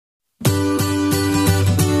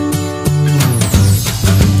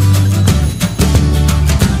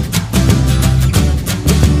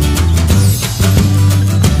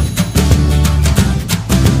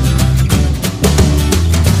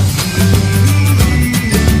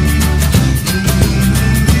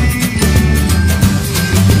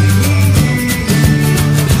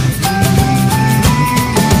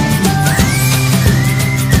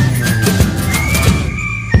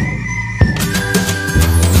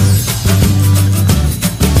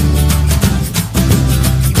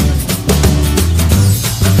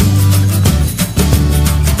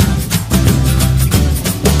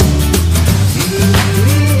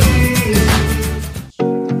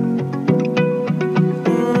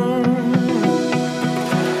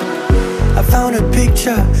found a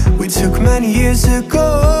picture we took many years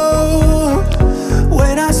ago,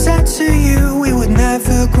 when I said to you we would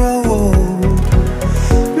never grow old.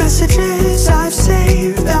 Messages I've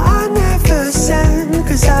saved that I never sent,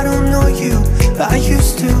 cause I don't know you, but I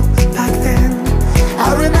used to back then.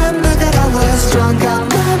 I remember that I was drunk out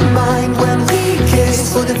my mind when we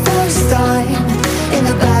kissed for the first time. In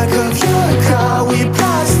the back of your car we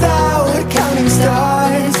passed out counting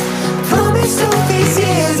stars. Promised all these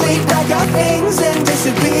years we'd pack our things and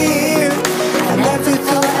disappear. I never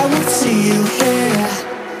thought I would see you here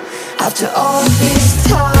after all this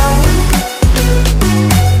time.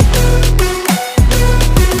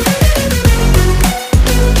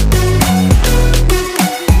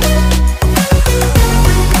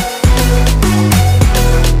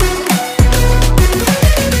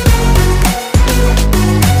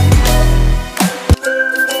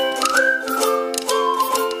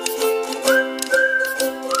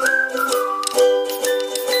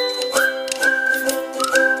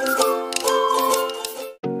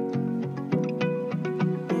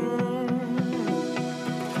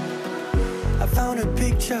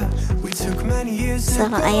 So,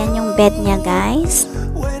 ayan yung bed niya, guys.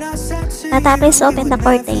 Natapos open the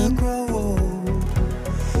curtain.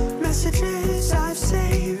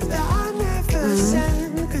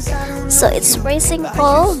 So, it's freezing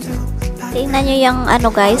cold. Tingnan nyo yung ano,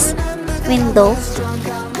 guys, window.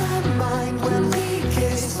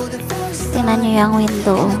 Tingnan nyo yung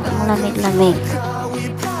window. Ang lamig-lamig.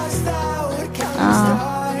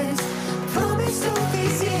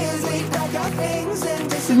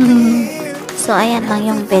 So, ayan lang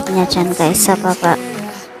yung bed niya dyan, guys, sa baba.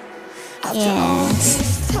 Yes.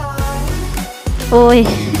 Uy.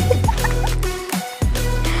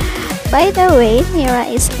 By the way, Mira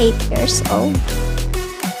is 8 years old.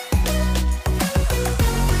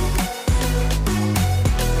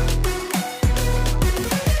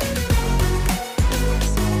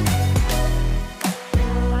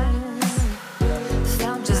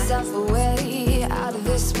 Found yourself a way out of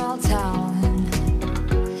this small town.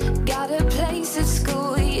 At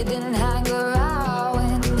school you didn't hang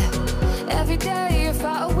around. Every day you're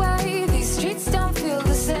far away. These streets don't feel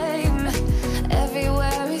the same.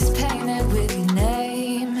 Everywhere is painted with your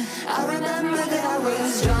name. I remember that I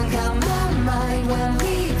was drunk out my mind when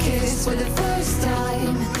we kissed for the first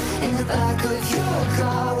time. In the back of your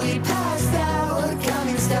car we passed out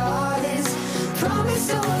counting stars.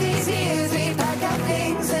 Promised all these years we'd pack our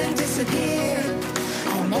things and disappear.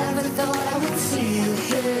 I never thought I would see you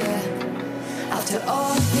here after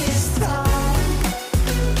all this time.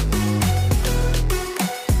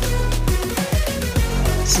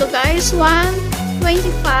 So guys,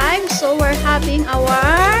 1:25, so we're having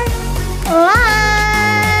our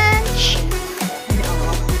lunch.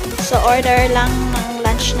 So order lang ng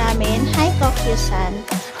lunch namin. Hi, Tokyo-san.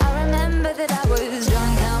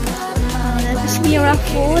 That is Mira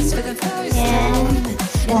food.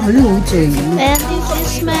 And this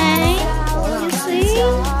is my, you see?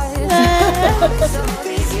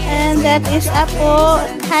 And that is Apo.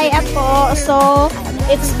 Hi, Apo. So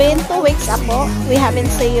it's been 2 weeks, Apo. We haven't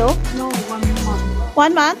seen you. No, 1 month.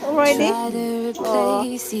 1 month already? Oh.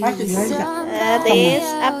 That is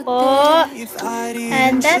Apo.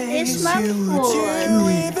 And that is Mom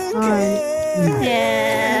food.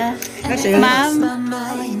 Yeah. Mom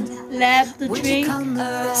love to drink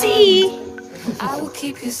tea. I will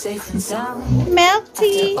keep you safe and sound. Milk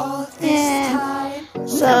tea. Yeah.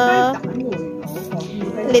 So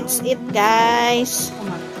let's eat, guys.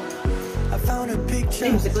 I found a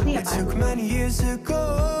picture we took many years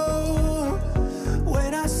ago,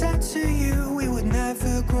 when I said to you we would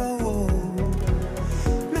never grow old.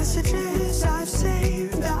 Messages I've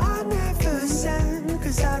saved that I never sent,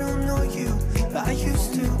 cause I don't know you, but I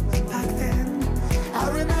used to back then. I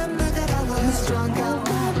remember that I was drunk out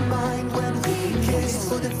my mind when we kissed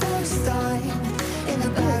for the first time. In the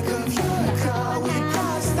back of your car we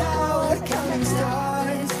passed out counting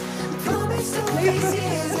stars. Promised all these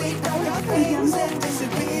years we'd pack our things and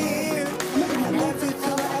disappear. I never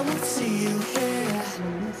thought I would see you here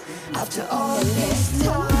after all this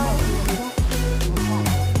time.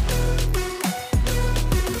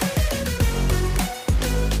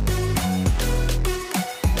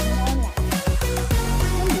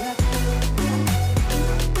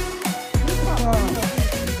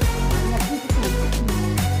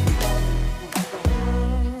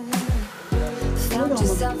 Found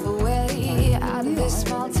yourself a way out of this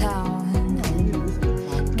small town.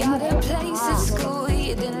 Got a place at school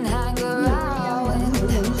you didn't hang around.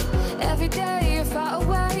 Every day you're far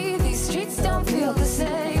away. These streets don't feel the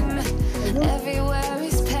same. Everywhere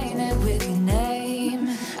is painted with your name.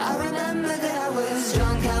 I remember that I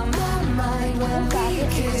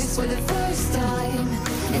for the first time.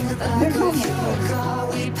 In the back of your car,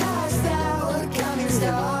 we passed out, counting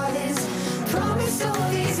stars. Promised all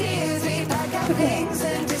these years we'd pack our things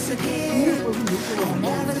and disappear. I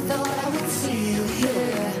never thought I would see you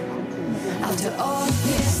here after all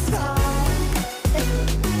this time.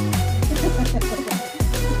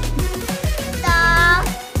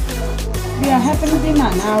 We are having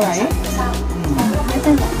dinner now, right?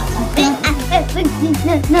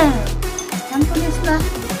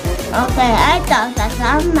 Okay, I thought that's a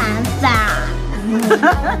man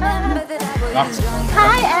Remember that I was drunk.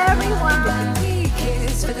 Hi everyone. We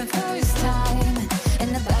kissed for the first time. In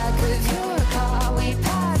the back of your car, we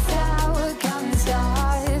passed out, counting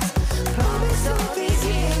stars. Promised all these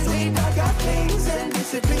years we'd pack our things and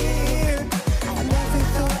disappear. I never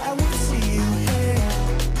thought I would see you here.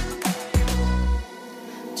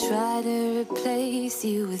 Try to replace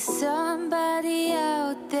you with somebody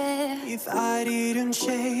out there. If I didn't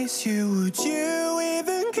chase you, would you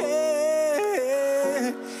even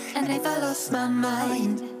care? And if I lost my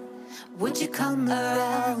mind, would you come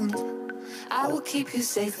around? I will keep you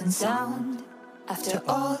safe and sound after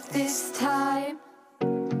all this time.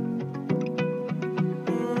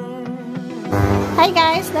 Hi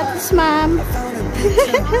guys, that is Mom.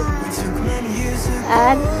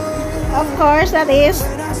 And of course that is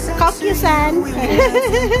Kokyu-san.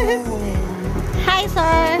 Hi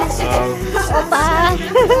sir. Oppa.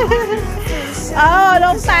 Oh,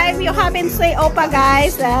 long time you haven't say Oppa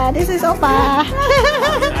guys. This is Oppa.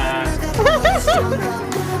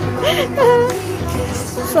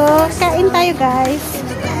 So, kain tayo guys.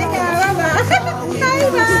 Hi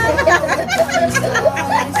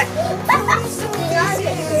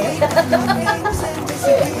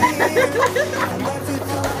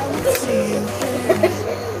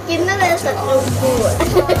Kinala sa tungkol.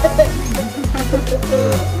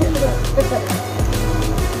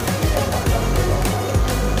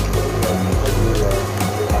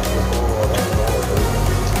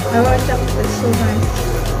 I want chocolate so nice.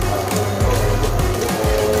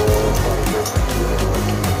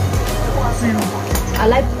 I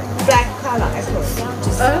like black color apple.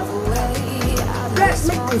 Black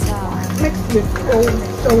mixed with gold.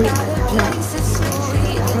 So nice.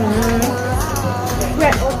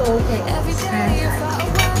 Red also okay. Every day you're far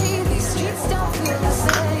away, these streets don't feel the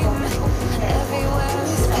same. Everywhere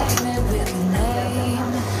is painted with your name.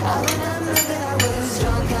 I remember that I was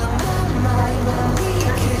drunk out my mind when we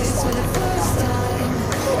kissed for the first time.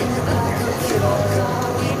 In the back of your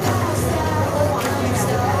car, we passed out, counting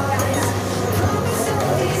stars. Promised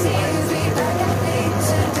all these years we'd pack our things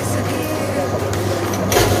and disappear. I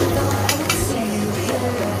never thought I would see you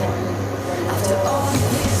here after all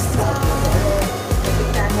this time.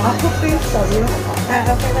 I'll cook this for you.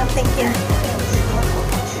 Okay, well, thank you.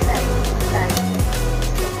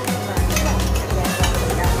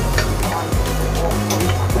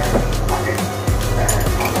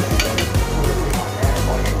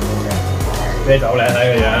啤酒靚睇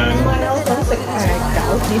個樣。我想食餃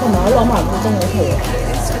子同埋我攞埋碗蒸好肚。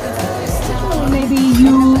Maybe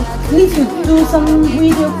you need to do some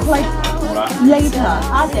video clip later.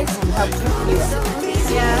 Alex can help you.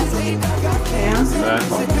 Yeah. 咁樣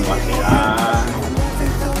同乜嘢啊？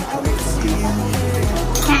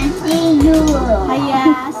 Can see you. 係啊。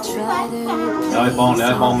你可以幫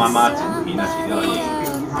媽媽剪片啊，遲啲可以。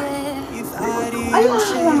哎呀，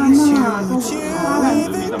難啊，都剪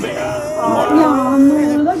得未啊？難啊，得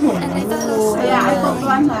用喎。係啊，iPhone 關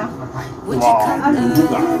係啊。哇！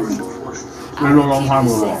你攞long time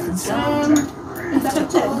嘅喎。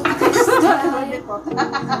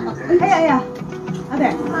哎呀哎呀，阿弟，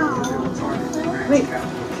喂。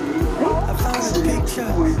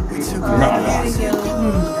咩嚟㗎？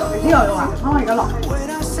呢度用啊，我而家落。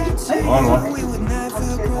攞啊攞啊！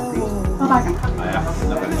拜拜㗎。係啊，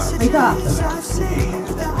得㗎得。你得啊？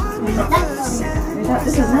你得，呢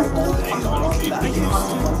陣咧。應該落幾點啊？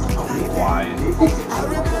好怪。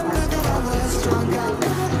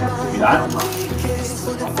魚蛋？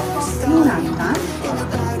邊難魚蛋？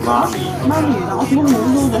媽咪。媽咪魚蛋，我見到冇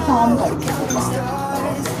撈咗3個。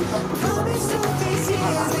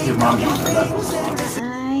叫媽咪食啦。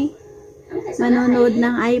Ay, manonood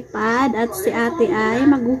ng iPad at si ate ay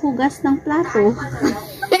maghuhugas ng plato.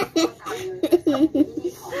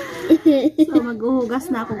 So, maghuhugas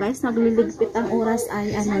na ako guys. Nagliligpit ang oras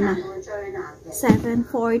ay ano na.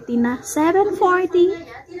 7:40 na. 7:40.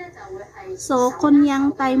 So,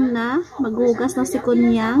 kunyang time na. Maghuhugas na si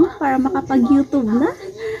kunyang para makapag-YouTube na.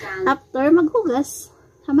 After maghugas.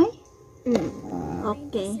 Hamay?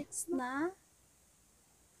 Okay. 6 na.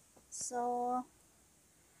 So,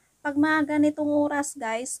 pag mga ganitong oras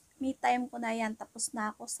guys, me time ko na yan. Tapos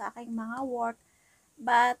na ako sa aking mga work.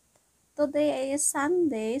 But, today is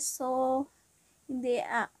Sunday, so, hindi,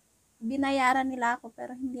 binayaran nila ako,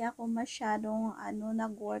 pero hindi ako masyadong,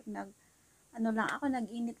 nag-work, lang ako,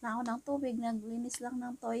 nag-init lang ako ng tubig, naglinis lang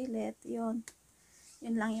ng toilet, yun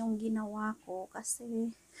lang yung ginawa ko,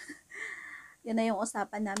 kasi, yun na yung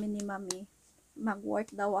usapan namin ni Mami,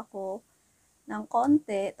 mag-work daw ako ng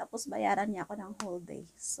konti, tapos bayaran niya ako ng whole day,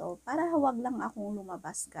 so, para huwag lang akong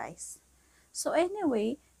lumabas, guys. So,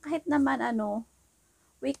 anyway, kahit naman,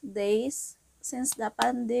 weekdays, since the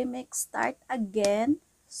pandemic start again,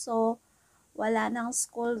 so, wala nang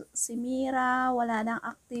school si Mira, wala nang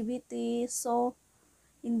activity, so,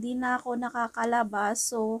 hindi na ako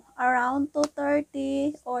nakakalabas, so, around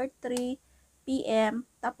 2:30 or 3 p.m.,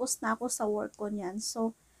 tapos na ako sa work ko niyan,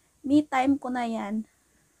 so, me time ko na yan,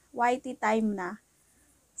 YT time na,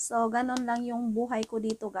 so, ganun lang yung buhay ko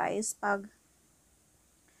dito guys, pag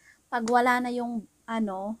wala na yung,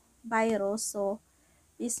 virus, so,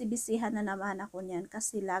 busy-busyhan na naman ako niyan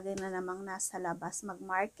kasi lagi na namang nasa labas,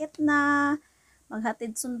 mag-market na,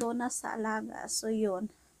 maghatid sundo na sa alaga. So,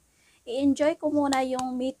 yun. I-enjoy ko muna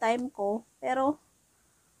yung me time ko, pero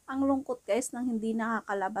ang lungkot guys nang hindi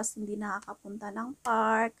nakakalabas, hindi nakakapunta ng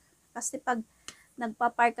park. Kasi pag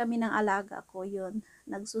nagpa-park kami ng alaga ko, yun,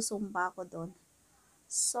 nagsusumba ko doon.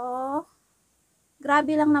 So,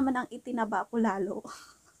 grabe lang naman ang itinaba ko lalo.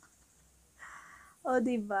 O,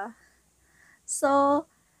 diba? So,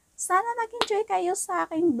 sana nag-enjoy kayo sa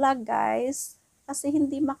aking vlog guys. Kasi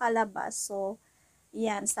hindi makalabas. So,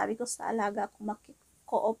 yan. Sabi ko sa alaga ko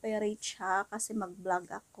maki-cooperate siya kasi mag-vlog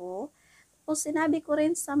ako. Tapos sinabi ko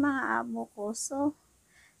rin sa mga amo ko. So,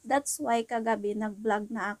 that's why kagabi nag-vlog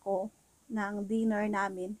na ako ng dinner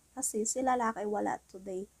namin. Kasi sila lalaki wala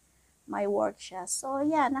today. May work siya. So,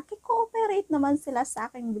 yan. Naki-cooperate naman sila sa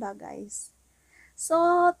aking vlog guys. So,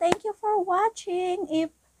 thank you for watching.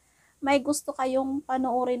 If may gusto kayong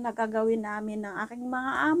panoorin na gagawin namin ng aking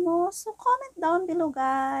mga amo, so comment down below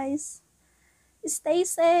guys. Stay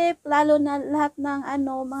safe, lalo na lahat ng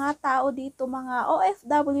mga tao dito, mga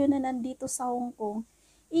OFW na nandito sa Hong Kong.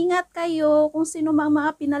 Ingat kayo kung sino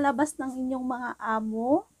mga pinalabas ng inyong mga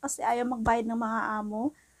amo, kasi ayaw magbayad ng mga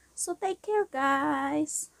amo. So take care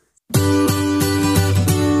guys.